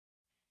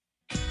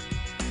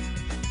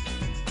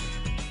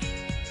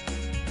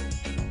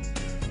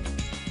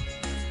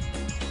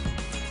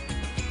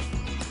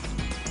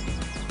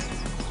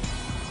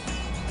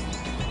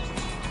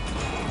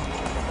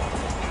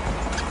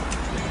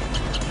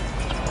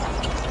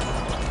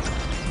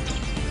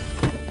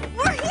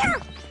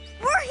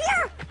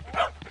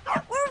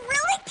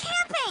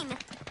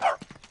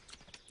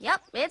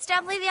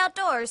definitely the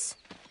outdoors.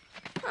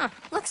 Huh,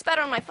 looks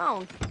better on my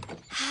phone.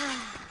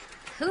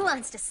 Who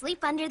wants to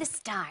sleep under the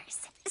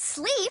stars?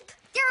 Sleep?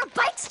 There are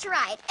bikes to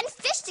ride, and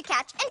fish to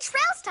catch, and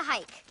trails to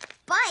hike.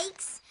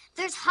 Bikes?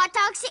 There's hot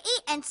dogs to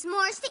eat, and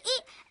s'mores to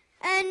eat,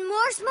 and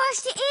more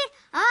s'mores to eat.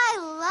 I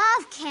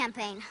love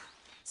camping.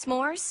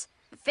 S'mores?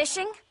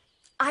 Fishing?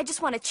 I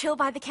just want to chill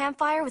by the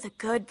campfire with a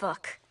good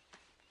book.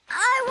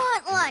 I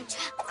want lunch.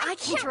 I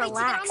came to can't wait to get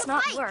relax, on the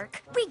not bike.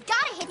 work. We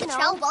gotta hit the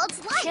trail while it's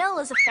light. Chill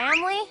as a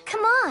family?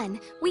 Come on,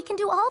 we can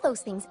do all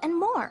those things and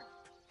more.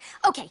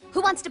 Okay,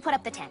 who wants to put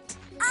up the tent?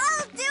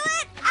 I'll do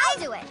it. I'll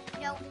do it.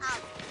 No,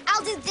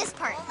 I'll do this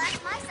part. Well, that's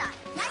my side.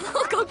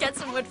 I'll go get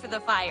some wood for the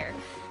fire.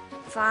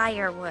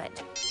 Firewood.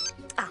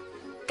 Ah,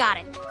 got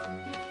it.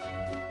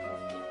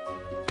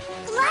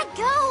 Let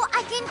go.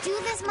 I can do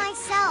this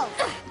myself.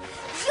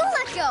 You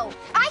let go.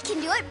 I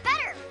can do it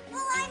better.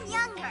 Well, I'm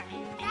younger.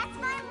 That's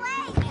my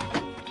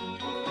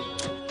way.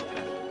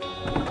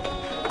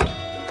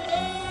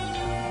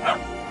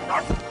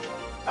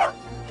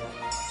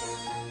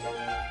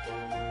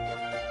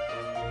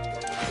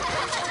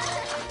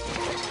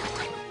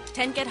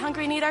 10 get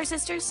hungry and eat our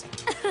sisters?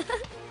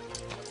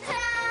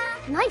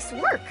 Nice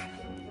work.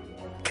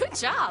 Good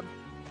job.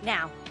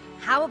 Now,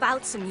 how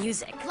about some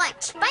music?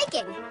 Lunch.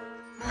 Biking.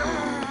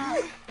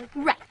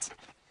 Right.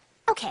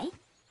 Okay.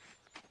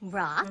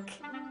 Rock,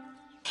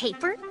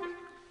 paper.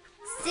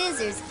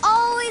 Scissors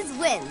always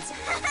wins.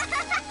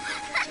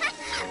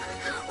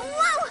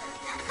 Whoa!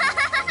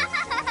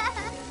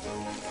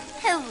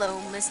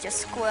 Hello, Mr.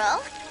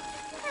 Squirrel.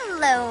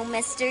 Hello,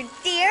 Mr.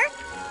 Deer.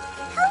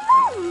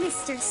 Hello,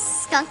 Mr.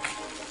 Skunk.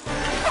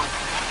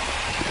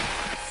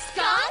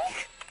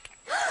 Skunk?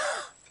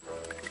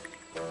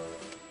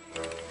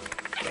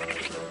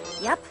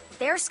 Yep,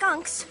 they're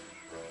skunks.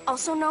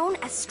 Also known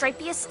as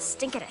Stripius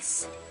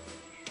stinkitus.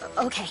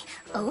 Okay,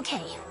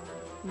 okay.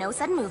 No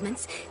sudden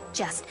movements.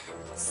 Just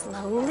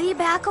slowly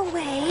back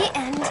away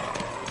and...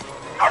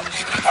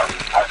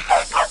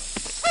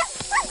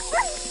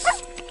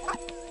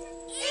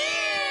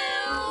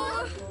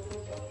 Ew!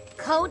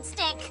 Code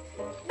stink.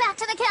 Back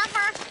to the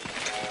camper.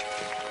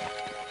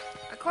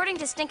 According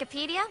to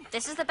Stinkopedia,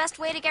 this is the best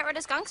way to get rid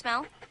of skunk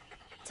smell.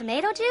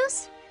 Tomato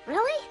juice?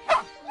 Really?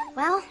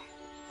 Well,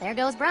 there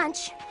goes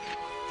brunch.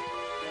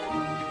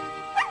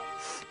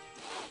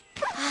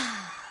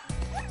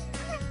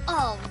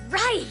 All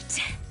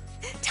right.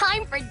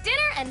 Time for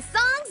dinner and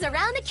songs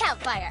around a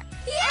campfire.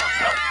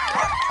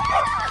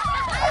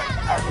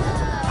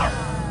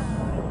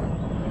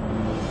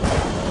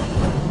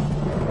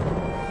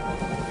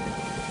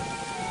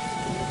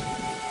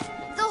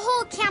 The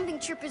whole camping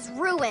trip is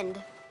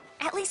ruined.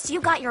 At least you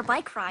got your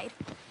bike ride.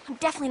 I'm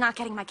definitely not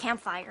getting my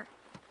campfire.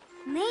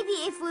 Maybe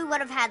if we would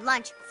have had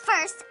lunch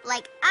first,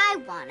 like I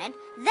wanted,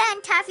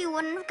 then Taffy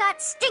wouldn't have got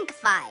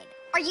stinkified.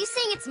 Are you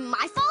saying it's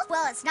my fault?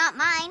 Well, it's not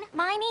mine.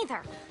 Mine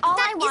either. All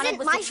That I wanted isn't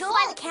was my to chill fault.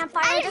 by the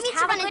campfire I and didn't just mean to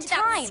have run a good into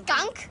that time.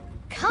 skunk.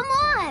 Come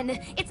on.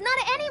 It's not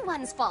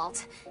anyone's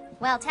fault.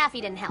 Well,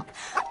 Taffy didn't help.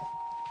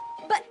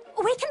 But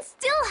we can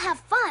still have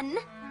fun.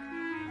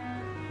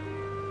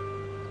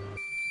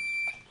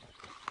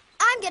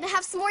 I'm gonna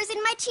have s'mores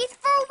in my teeth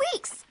for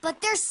weeks,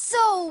 but they're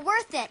so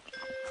worth it.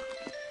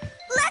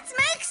 Let's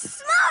make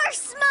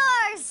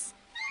s'mores!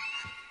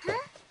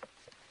 Huh?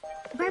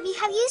 Barbie,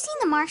 have you seen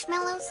the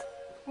marshmallows?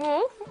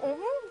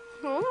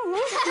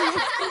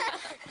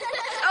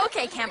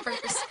 Okay, campers.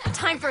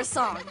 Time for a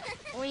song.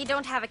 We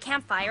don't have a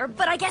campfire,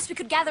 but I guess we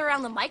could gather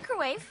around the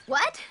microwave.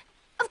 What?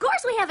 Of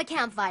course we have a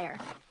campfire.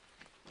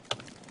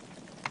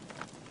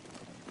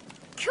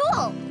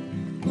 Cool.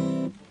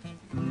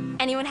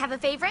 Anyone have a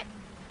favorite?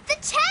 The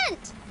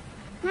tent!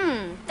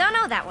 Don't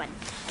know that one.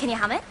 Can you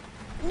hum it?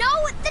 No,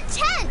 the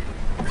tent!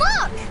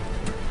 Look!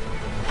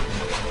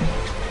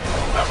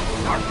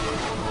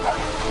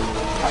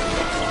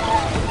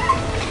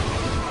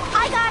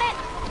 I got it!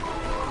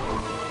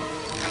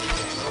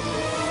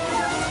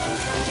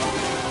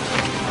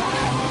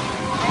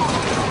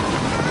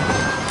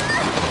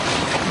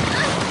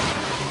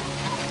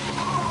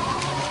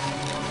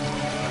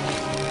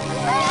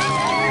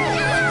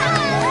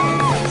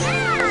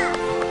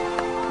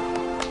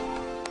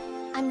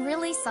 I'm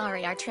really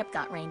sorry our trip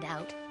got rained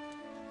out.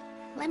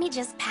 Let me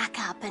just pack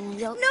up and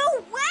we'll...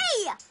 No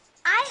way!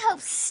 I hope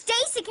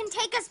Stacy can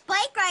take us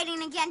bike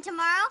riding again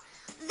tomorrow.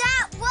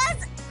 That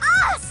was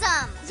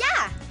awesome!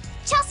 Yeah,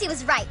 Chelsea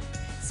was right.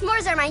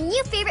 S'mores are my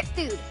new favorite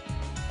food.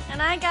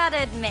 And I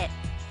gotta admit,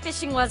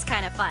 fishing was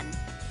kind of fun.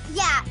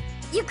 Yeah,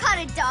 you caught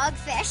a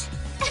dogfish.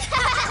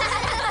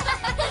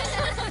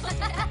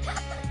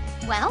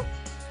 Well,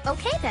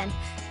 okay then.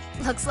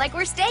 Looks like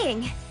we're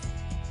staying.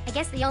 I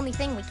guess the only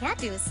thing we can't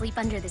do is sleep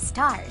under the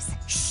stars.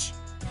 Shh!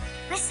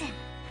 Listen,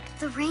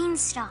 the rain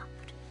stopped.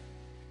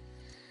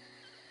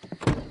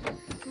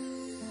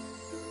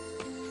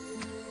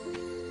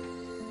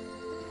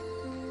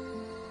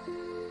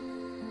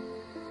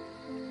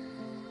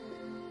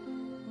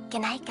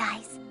 Good night,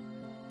 guys.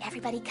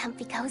 Everybody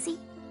comfy cozy?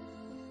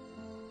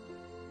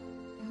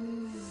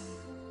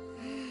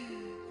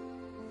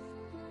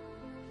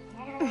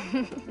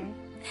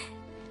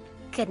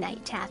 Good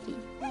night, Taffy.